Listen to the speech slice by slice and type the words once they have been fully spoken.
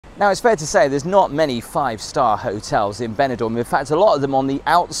Now, it's fair to say there's not many 5-star hotels in Benidorm. In fact, a lot of them on the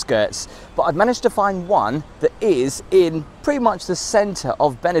outskirts, but I've managed to find one that is in pretty much the center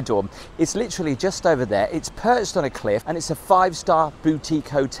of Benidorm. It's literally just over there. It's perched on a cliff and it's a 5-star boutique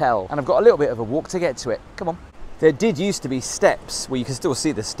hotel. And I've got a little bit of a walk to get to it. Come on. There did used to be steps, well, you can still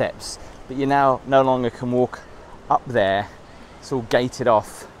see the steps, but you now no longer can walk up there. It's all gated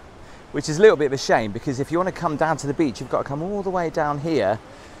off, which is a little bit of a shame, because if you want to come down to the beach, you've got to come all the way down here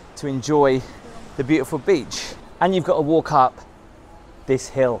to enjoy the beautiful beach. And you've got to walk up this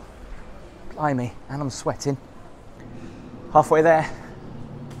hill. Blimey, and I'm sweating. Halfway there.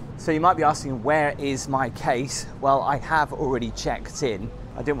 So you might be asking, where is my case? Well, I have already checked in.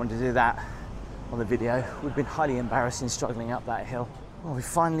 I didn't want to do that on the video. It would have been highly embarrassing struggling up that hill. Well, we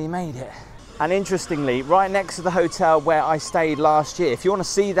finally made it. And interestingly, right next to the hotel where I stayed last year, if you want to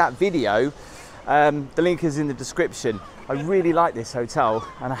see that video, the link is in the description. I really like this hotel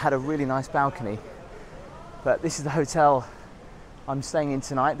and I had a really nice balcony. But this is the hotel I'm staying in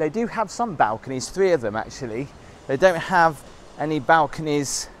tonight. They do have some balconies, 3 of them actually. They don't have any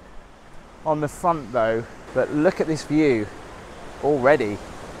balconies on the front though, but look at this view already.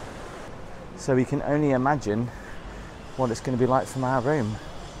 So we can only imagine what it's going to be like from our room.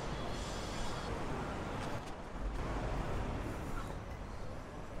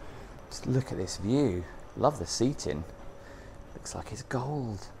 Just look at this view. Love the seating. Looks like it's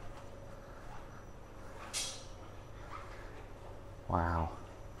gold. Wow.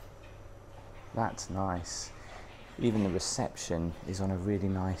 That's nice. Even the reception is on a really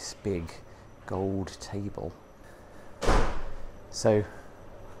nice big gold table. So,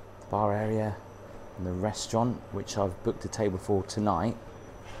 the bar area and the restaurant, which I've booked a table for tonight.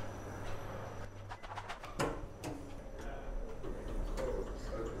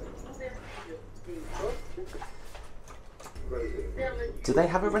 Do they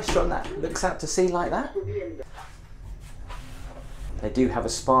have a restaurant that looks out to sea like that? They do have a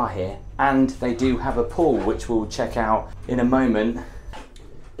spa here, and they do have a pool, which we'll check out in a moment.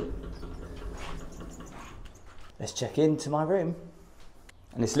 Let's check into my room.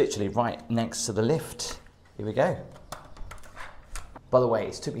 And it's literally right next to the lift. Here we go. By the way,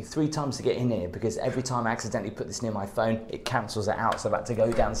 it's took me 3 times to get in here, because every time I accidentally put this near my phone, it cancels it out. So I've had to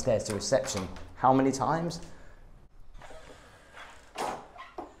go downstairs to reception. How many times?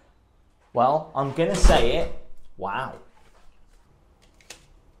 Well, I'm gonna say it. Wow.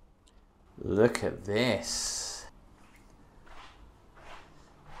 Look at this.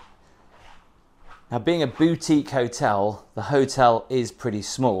 Now, being a boutique hotel, the hotel is pretty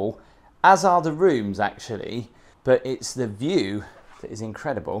small, as are the rooms actually, but it's the view that is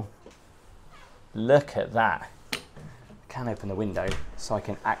incredible. Look at that. I can open the window so I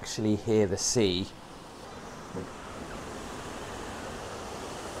can actually hear the sea.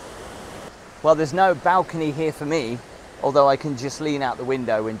 Well, there's no balcony here for me, although I can just lean out the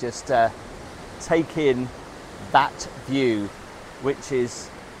window and just take in that view, which is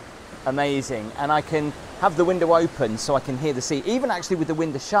amazing. And I can have the window open so I can hear the sea. Even actually with the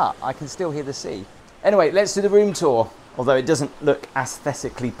window shut, I can still hear the sea. Anyway, let's do the room tour. Although it doesn't look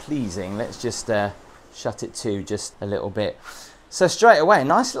aesthetically pleasing, let's just shut it to just a little bit. So straight away, a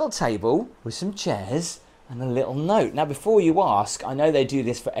nice little table with some chairs and a little note. Now, before you ask, I know they do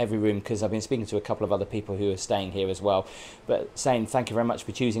this for every room, because I've been speaking to a couple of other people who are staying here as well, but saying thank you very much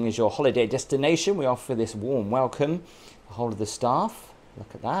for choosing as your holiday destination. We offer this warm welcome, the whole of the staff.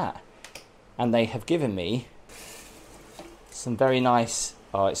 Look at that. And they have given me some very nice,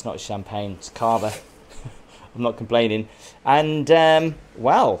 oh, it's not champagne, it's Cava. I'm not complaining. And,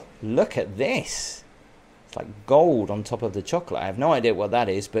 well, look at this. It's like gold on top of the chocolate. I have no idea what that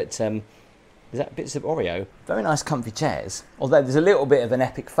is, but is that bits of Oreo? Very nice comfy chairs. Although there's a little bit of an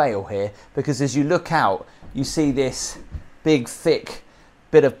epic fail here, because as you look out, you see this big, thick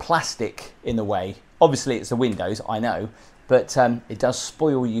bit of plastic in the way. Obviously, it's the windows, I know, but it does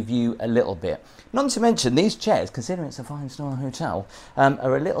spoil your view a little bit. Not to mention, these chairs, considering it's a 5-star hotel,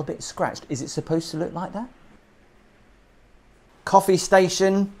 are a little bit scratched. Is it supposed to look like that? Coffee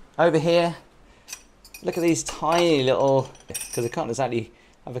station over here. Look at these tiny little, because I can't exactly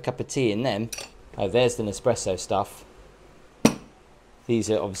have a cup of tea in them. Oh, there's the Nespresso stuff. These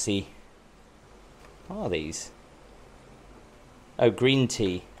are obviously, what are these? Oh, green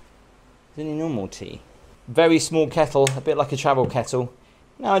tea. Is there any normal tea? Very small kettle, a bit like a travel kettle.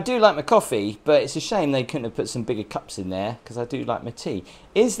 Now, I do like my coffee, but it's a shame they couldn't have put some bigger cups in there, because I do like my tea.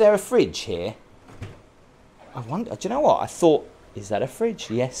 Is there a fridge here? I wonder, do you know what? I thought, is that a fridge?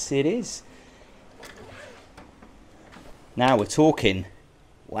 Yes, it is. Now we're talking.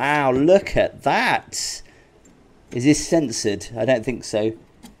 Wow, look at that. Is this censored? I don't think so.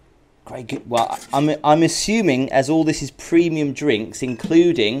 Great. Good. Well, I'm assuming, as all this is premium drinks,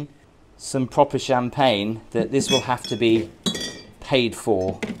 including some proper champagne, that this will have to be paid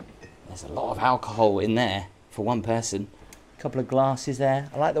for. There's a lot of alcohol in there for one person. A couple of glasses there.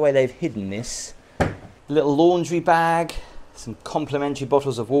 I like the way they've hidden this. A little laundry bag, some complimentary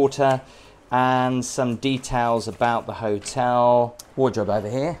bottles of water, and some details about the hotel. Wardrobe over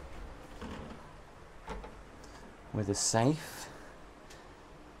here with a safe.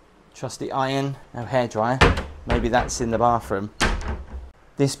 Trusty iron, no hairdryer. Maybe that's in the bathroom.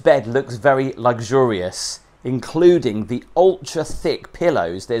 This bed looks very luxurious, including the ultra thick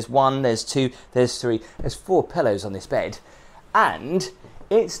pillows. There's one, there's two, there's three, there's 4 pillows on this bed. And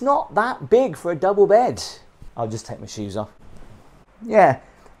it's not that big for a double bed. I'll just take my shoes off. Yeah,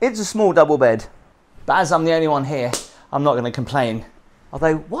 it's a small double bed. But as I'm the only one here, I'm not going to complain.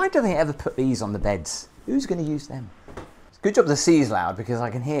 Although, why do they ever put these on the beds? Who's going to use them? Good job the sea's loud, because I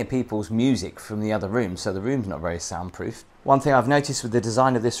can hear people's music from the other room, so the room's not very soundproof. One thing I've noticed with the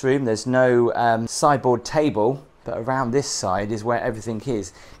design of this room, there's no sideboard table, but around this side is where everything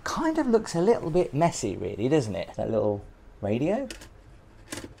is. Kind of looks a little bit messy, really, doesn't it? That little radio,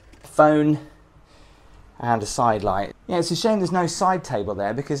 phone, and a side light. Yeah, it's a shame there's no side table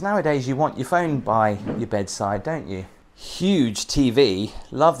there, because nowadays you want your phone by your bedside, don't you? Huge TV.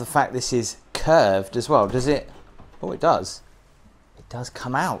 Love the fact this is curved as well. Does it? Oh, it does. It does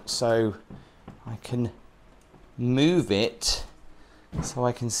come out, so I can move it so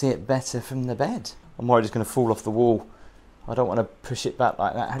I can see it better from the bed. I'm worried it's going to fall off the wall. I don't want to push it back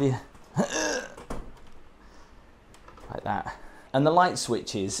like that. How do you? Like that. And the light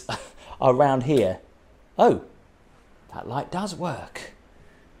switches are around here. Oh, that light does work.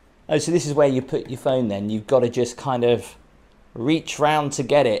 Oh, so this is where you put your phone then. You've got to just kind of reach round to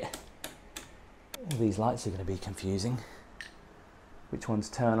get it. All these lights are going to be confusing. Which ones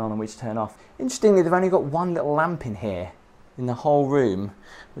turn on and which turn off. Interestingly, they've only got one little lamp in here, in the whole room,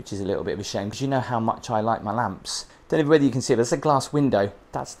 which is a little bit of a shame, because you know how much I like my lamps. Don't know whether you can see it, there's a glass window.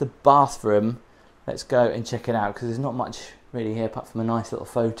 That's the bathroom. Let's go and check it out, because there's not much really here apart from a nice little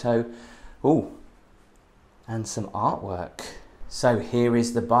photo. Ooh, and some artwork. So here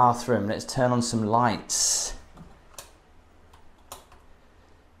is the bathroom. Let's turn on some lights.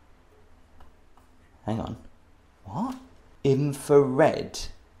 Hang on. What? Infrared.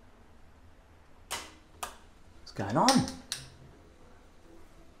 What's going on?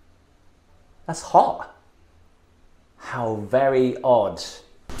 That's hot. How very odd.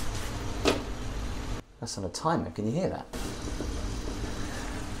 That's on a timer. Can you hear that?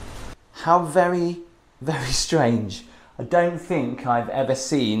 How very, very strange. I don't think I've ever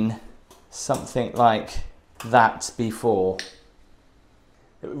seen something like that before.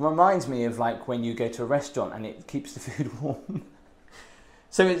 It reminds me of like when you go to a restaurant and it keeps the food warm.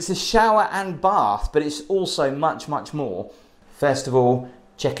 So it's a shower and bath, but it's also much, much more. First of all,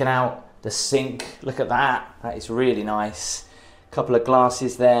 checking out the sink. Look at that. That is really nice. A couple of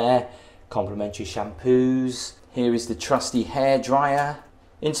glasses there. Complimentary shampoos. Here is the trusty hairdryer.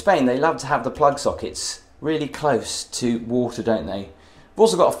 In Spain, they love to have the plug sockets really close to water, don't they? I've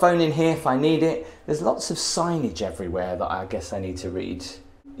also got a phone in here if I need it. There's lots of signage everywhere that I guess I need to read.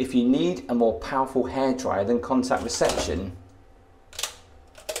 If you need a more powerful hairdryer, then contact reception.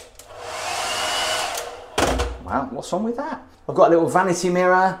 Wow, what's wrong with that? I've got a little vanity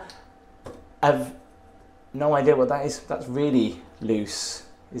mirror. I've no idea what that is. That's really loose.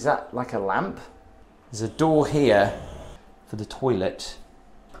 Is that like a lamp? There's a door here for the toilet.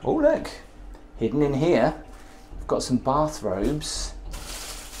 Oh look, hidden in here, I've got some bathrobes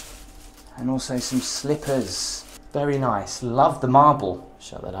and also some slippers. Very nice, love the marble.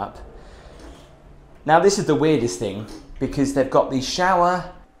 Shut that up. Now this is the weirdest thing, because they've got the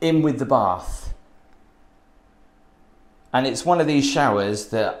shower in with the bath. And it's one of these showers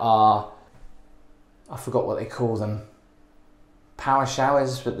that are, I forgot what they call them, power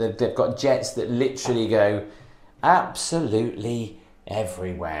showers, but they've got jets that literally go absolutely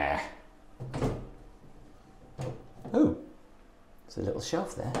everywhere. Oh, there's a little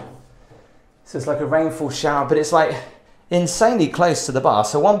shelf there. So it's like a rainfall shower, but it's like insanely close to the bath.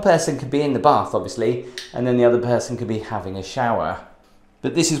 So one person could be in the bath, obviously, and then the other person could be having a shower.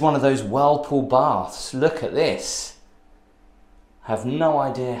 But this is one of those whirlpool baths. Look at this. I have no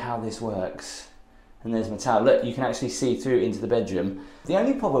idea how this works. And there's my towel. Look, you can actually see through into the bedroom. The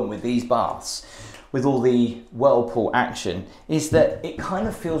only problem with these baths, with all the whirlpool action, is that it kind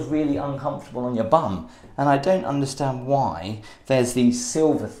of feels really uncomfortable on your bum. And I don't understand why there's these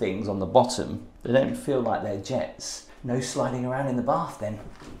silver things on the bottom. They don't feel like they're jets. No sliding around in the bath then.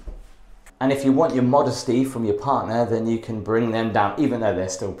 And if you want your modesty from your partner, then you can bring them down, even though they're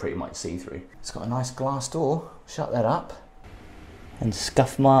still pretty much see-through. It's got a nice glass door. Shut that up. And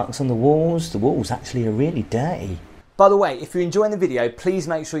scuff marks on the walls. The walls actually are really dirty. By the way, if you're enjoying the video, please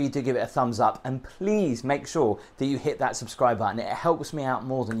make sure you do give it a thumbs up, and please make sure that you hit that subscribe button. It helps me out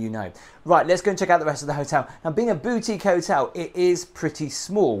more than you know. Right, let's go and check out the rest of the hotel. Now, being a boutique hotel, it is pretty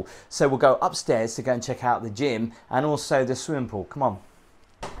small. So we'll go upstairs to go and check out the gym and also the swimming pool. Come on.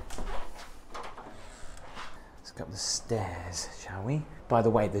 Let's go up the stairs, shall we? By the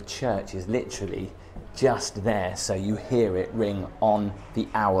way, the church is literally just there, so you hear it ring on the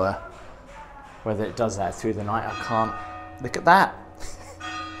hour. Whether it does that through the night, I can't. Look at that.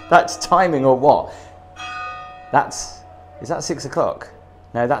 That's timing or what? Is that 6 o'clock?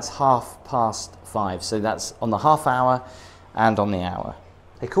 No, that's 5:30. So that's on the half hour and on the hour.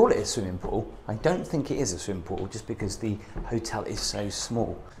 They call it a swimming pool. I don't think it is a swimming pool just because the hotel is so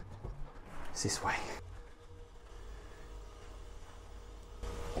small. It's this way.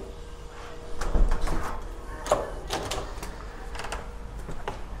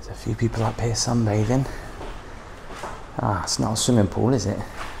 A few people up here sunbathing. Ah, it's not a swimming pool, is it?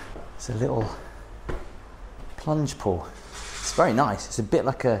 It's a little plunge pool. It's very nice. It's a bit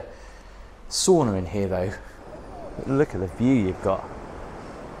like a sauna in here though. But look at the view you've got.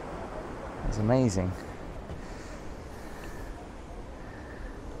 It's amazing.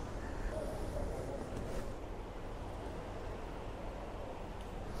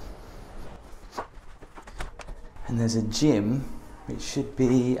 And there's a gym. It should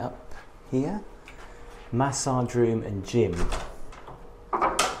be up here. Massage room and gym.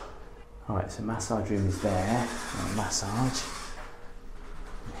 Alright, so massage room is there. Massage.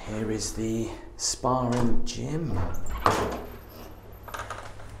 And here is the spa and gym.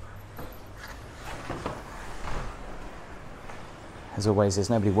 As always, there's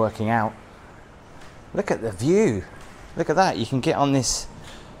nobody working out. Look at the view. Look at that. You can get on this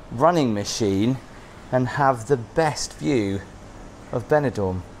running machine and have the best view of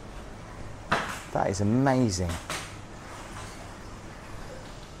Benidorm. That is amazing.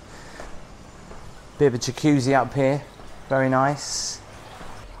 Bit of a jacuzzi up here, very nice.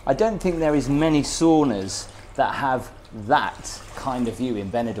 I don't think there is many saunas that have that kind of view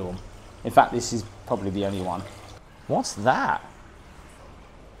in Benidorm. In fact, this is probably the only one. What's that?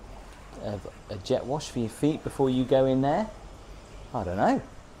 A jet wash for your feet before you go in there? I don't know.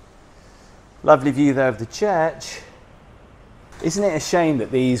 Lovely view though of the church. Isn't it a shame that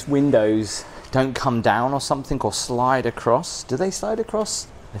these windows don't come down or something, or slide across? Do they slide across?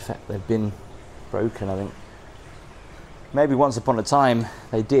 In fact, they've been broken, I think. Maybe once upon a time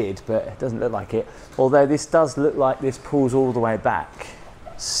they did, but it doesn't look like it. Although this does look like this pulls all the way back.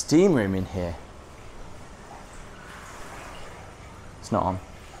 Steam room in here. It's not on.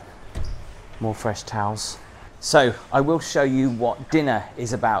 More fresh towels. So I will show you what dinner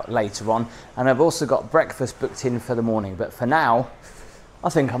is about later on, and I've also got breakfast booked in for the morning, but for now I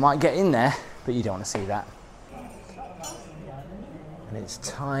think I might get in there, but you don't want to see that. And it's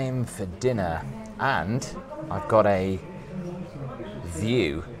time for dinner, and I've got a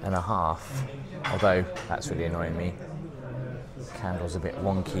view and a half, although that's really annoying me. The candle's a bit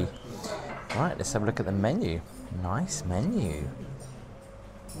wonky. Right, let's have a look at the menu. Nice menu.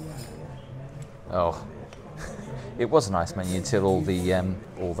 Oh, it was a nice menu until all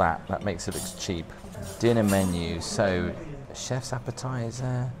that makes it look cheap. Dinner menu, so chef's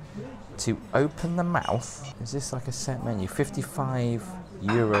appetizer. To open the mouth, is this like a set menu? 55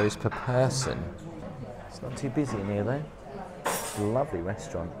 euros per person. It's not too busy in here though. Lovely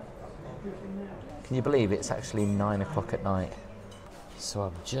restaurant. Can you believe it's actually 9 o'clock at night? So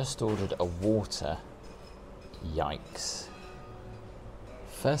I've just ordered a water. Yikes.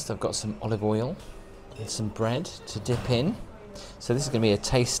 First I've got some olive oil and some bread to dip in. So this is going to be a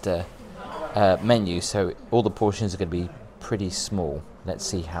taster menu, so all the portions are going to be pretty small. Let's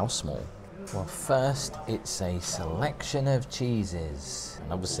see how small. Well, first it's a selection of cheeses.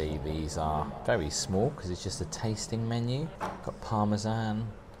 And obviously these are very small because it's just a tasting menu. We've got Parmesan,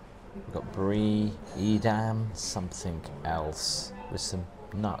 we've got Brie, Edam, something else with some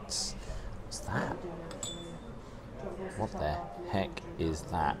nuts. What's that? What the heck is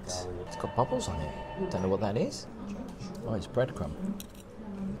that? It's got bubbles on it. Don't know what that is. Oh, it's breadcrumb.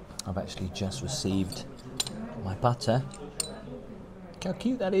 I've actually just received my butter. Look how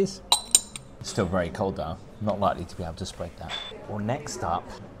cute that is. It's still very cold though. Not likely to be able to spread that. Well, next up,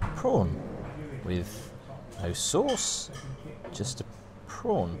 prawn with no sauce, just a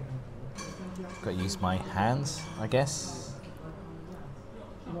prawn. Got to use my hands, I guess.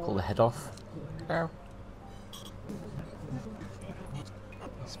 Pull the head off.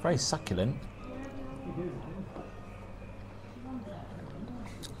 It's very succulent.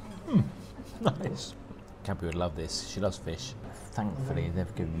 Nice. Gabby would love this. She loves fish. Thankfully,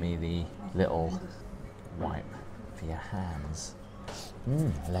 they've given me the little wipe for your hands.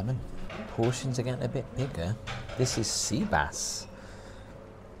 Lemon. Portions are getting a bit bigger. This is sea bass.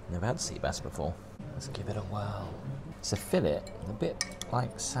 Never had sea bass before. Let's give it a whirl. It's a fillet, a bit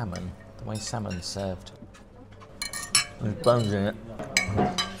like salmon, the way salmon's served. There's bones in it.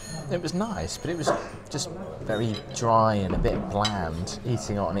 It was nice, but it was just very dry and a bit bland,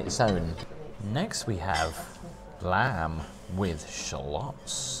 eating it on its own. Next we have lamb with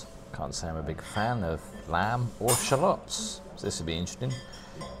shallots. Can't say I'm a big fan of lamb or shallots, so this will be interesting.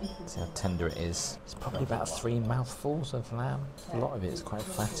 See how tender it is. It's probably about 3 mouthfuls of lamb. A lot of it is quite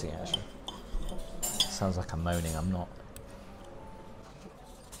fatty actually. Sounds like I'm moaning, I'm not.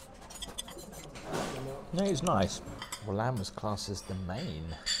 No, it's nice. Well, lamb was classed as the main.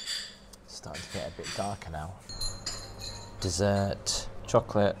 It's starting to get a bit darker now. Dessert,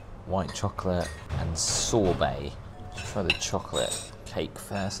 chocolate, white chocolate, and sorbet. Let's try the chocolate cake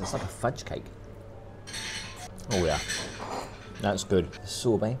first. It's like a fudge cake. Oh yeah, that's good. The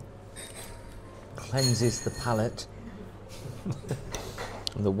sorbet cleanses the palate.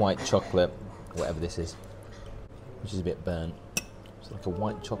 And the white chocolate, whatever this is, which is a bit burnt. It's like a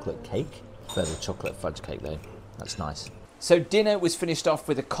white chocolate cake. Better chocolate fudge cake though. That's nice. So dinner was finished off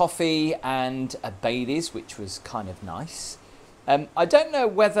with a coffee and a Baileys, which was kind of nice. I don't know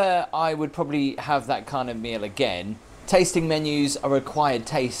whether I would probably have that kind of meal again. Tasting menus are required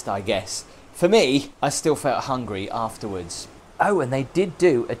taste, I guess. For me, I still felt hungry afterwards. Oh, and they did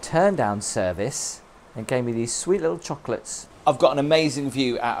do a turn down service and gave me these sweet little chocolates. I've got an amazing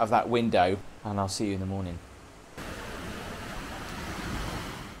view out of that window, and I'll see you in the morning.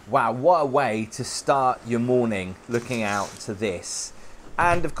 Wow, what a way to start your morning, looking out to this.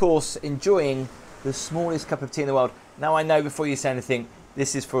 And of course, enjoying the smallest cup of tea in the world. Now I know before you say anything,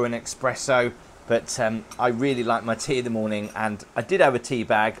 this is for an espresso, but I really like my tea in the morning, and I did have a tea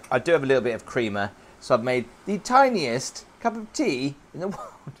bag. I do have a little bit of creamer, so I've made the tiniest cup of tea in the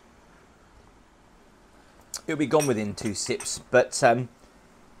world. It'll be gone within 2 sips, but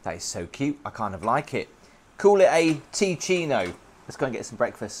that is so cute. I kind of like it. Call it a tea-chino. Let's go and get some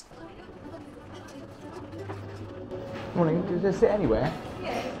breakfast. Morning, does this sit anywhere?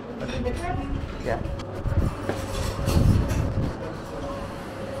 Yeah. Yeah.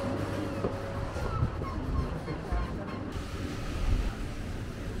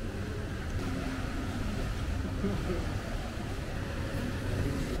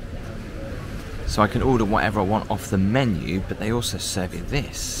 So I can order whatever I want off the menu, but they also serve you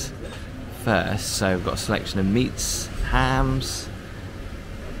this first. So we've got a selection of meats, hams,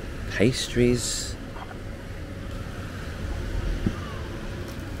 pastries.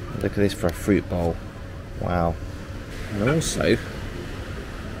 Look at this for a fruit bowl. Wow. And also,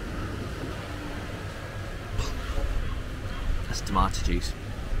 that's tomato juice.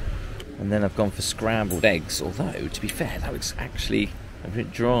 And then I've gone for scrambled eggs, although, to be fair, that looks actually a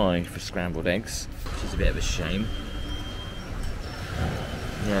bit dry for scrambled eggs, which is a bit of a shame.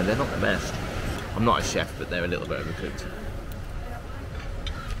 Yeah, they're not the best. I'm not a chef, but they're a little bit overcooked.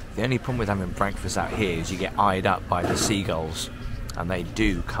 The only problem with having breakfast out here is you get eyed up by the seagulls, and they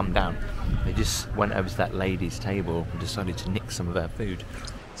do come down. They just went over to that lady's table and decided to nick some of her food.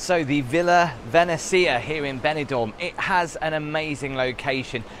 So the Villa Venezia here in Benidorm, it has an amazing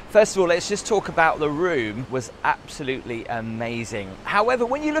location. First of all, let's just talk about the room. Was absolutely amazing. However,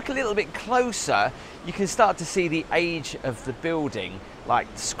 when you look a little bit closer, you can start to see the age of the building, like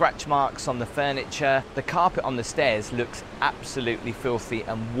scratch marks on the furniture. The carpet on the stairs looks absolutely filthy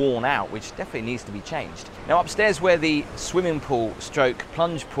and worn out, which definitely needs to be changed. Now upstairs where the swimming pool stroke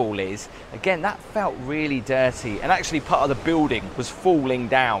plunge pool is, again, that felt really dirty, and actually part of the building was falling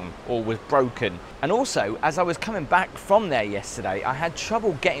down or was broken. And also, as I was coming back from there yesterday, I had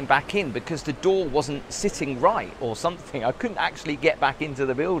trouble getting back in because the door wasn't sitting right or something. I couldn't actually get back into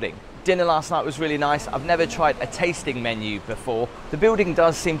the building. Dinner last night was really nice. I've never tried a tasting menu before. The building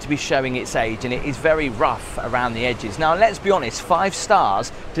does seem to be showing its age, and it is very rough around the edges. Now, let's be honest, 5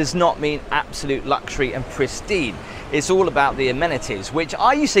 stars does not mean absolute luxury and pristine. It's all about the amenities, which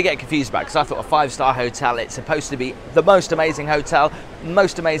I used to get confused about because I thought a 5-star hotel, it's supposed to be the most amazing hotel.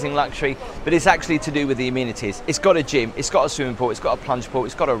 most amazing luxury, but it's actually to do with the amenities. It's got a gym, it's got a swimming pool, it's got a plunge pool,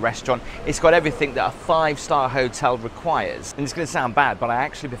 it's got a restaurant, it's got everything that a 5-star hotel requires. And it's going to sound bad, but I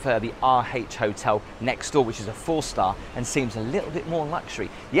actually prefer the RH Hotel next door, which is a 4-star and seems a little bit more luxury.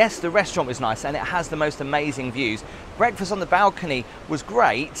 Yes, the restaurant was nice and it has the most amazing views. Breakfast on the balcony was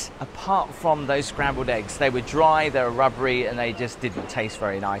great, apart from those scrambled eggs. They were dry, they were rubbery, and they just didn't taste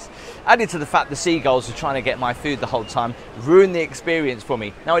very nice. Added to the fact the seagulls were trying to get my food the whole time, ruined the experience for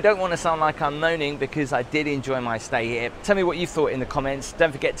me. Now, I don't want to sound like I'm moaning because I did enjoy my stay here. Tell me what you thought in the comments.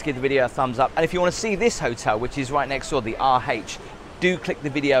 Don't forget to give the video a thumbs up. And if you want to see this hotel, which is right next door, the RH, do click the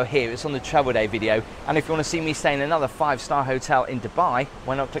video here. It's on the travel day video. And if you want to see me stay in another 5-star hotel in Dubai,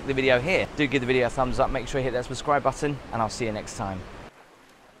 why not click the video here? Do give the video a thumbs up, make sure you hit that subscribe button, and I'll see you next time.